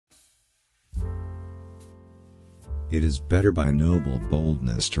It is better by noble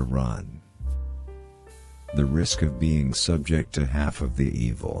boldness to run the risk of being subject to half of the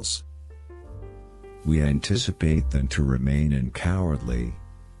evils we anticipate than to remain in cowardly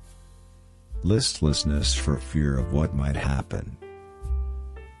listlessness for fear of what might happen.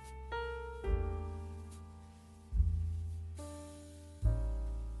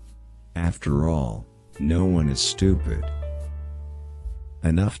 After all, no one is stupid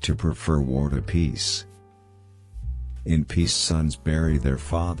enough to prefer war to peace. In peace sons bury their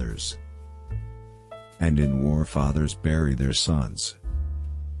fathers, and in war fathers bury their sons.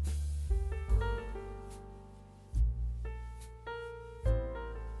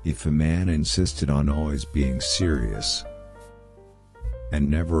 If a man insisted on always being serious, and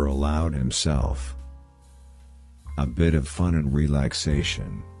never allowed himself a bit of fun and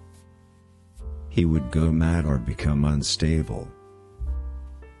relaxation, he would go mad or become unstable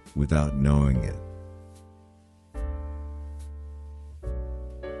without knowing it.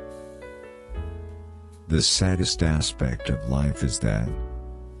 The saddest aspect of life is that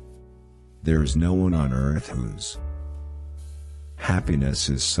there is no one on earth whose happiness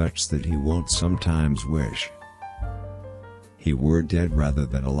is such that he won't sometimes wish he were dead rather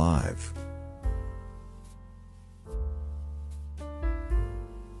than alive.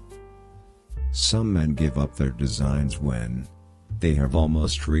 Some men give up their designs when they have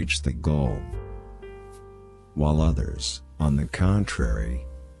almost reached the goal, while others, on the contrary,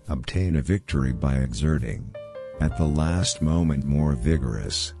 obtain a victory by exerting, at the last moment, more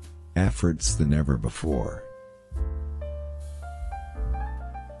vigorous efforts than ever before.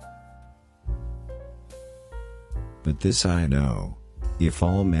 But this I know, if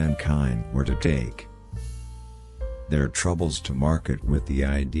all mankind were to take their troubles to market with the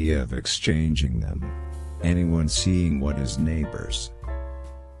idea of exchanging them, anyone seeing what his neighbor's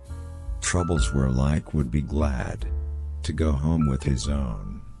troubles were like would be glad to go home with his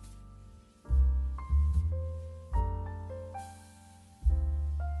own.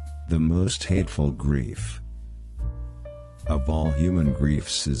 The most hateful grief of all human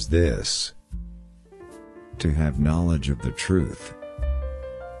griefs is this: to have knowledge of the truth,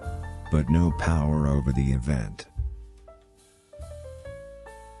 but no power over the event.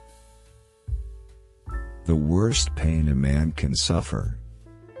 The worst pain a man can suffer: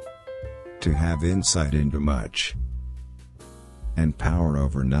 to have insight into much, and power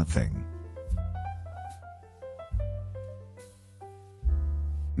over nothing.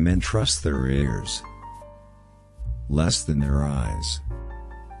 Men trust their ears less than their eyes.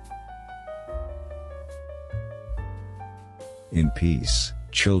 In peace,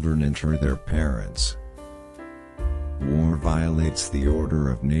 children enter their parents. War violates the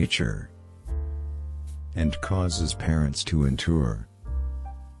order of nature and causes parents to endure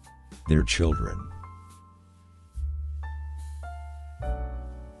their children.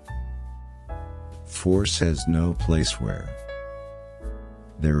 Force has no place where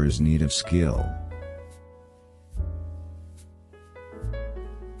there is need of skill.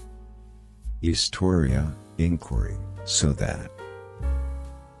 Historia, inquiry, so that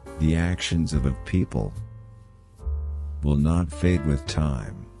the actions of a people will not fade with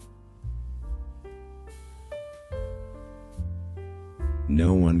time.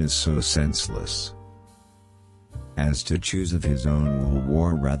 No one is so senseless as to choose of his own will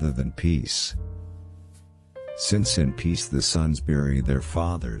war rather than peace, since in peace the sons bury their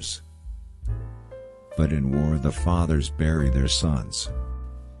fathers, but in war the fathers bury their sons.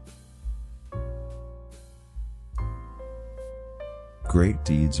 Great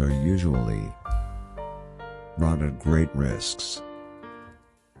deeds are usually wrought at great risks.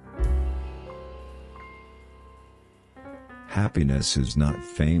 Happiness is not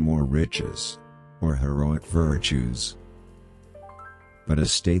fame or riches, or heroic virtues, but a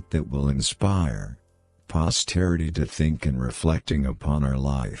state that will inspire posterity to think in reflecting upon our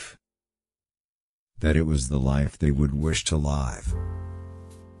life, that it was the life they would wish to live.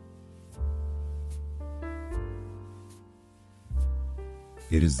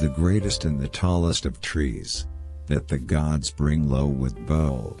 It is the greatest and the tallest of trees, that the gods bring low with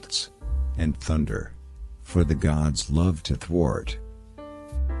bolts and thunder, for the gods love to thwart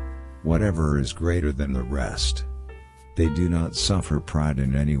whatever is greater than the rest. They do not suffer pride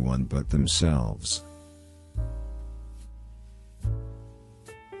in anyone but themselves.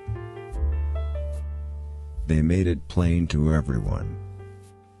 They made it plain to everyone,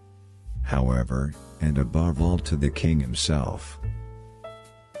 however, and above all to the king himself,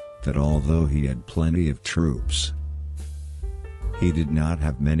 that although he had plenty of troops, he did not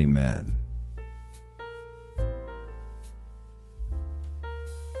have many men.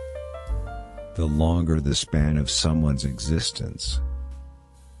 The longer the span of someone's existence,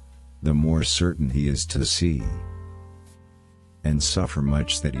 the more certain he is to see and suffer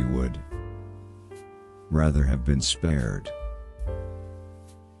much that he would rather have been spared.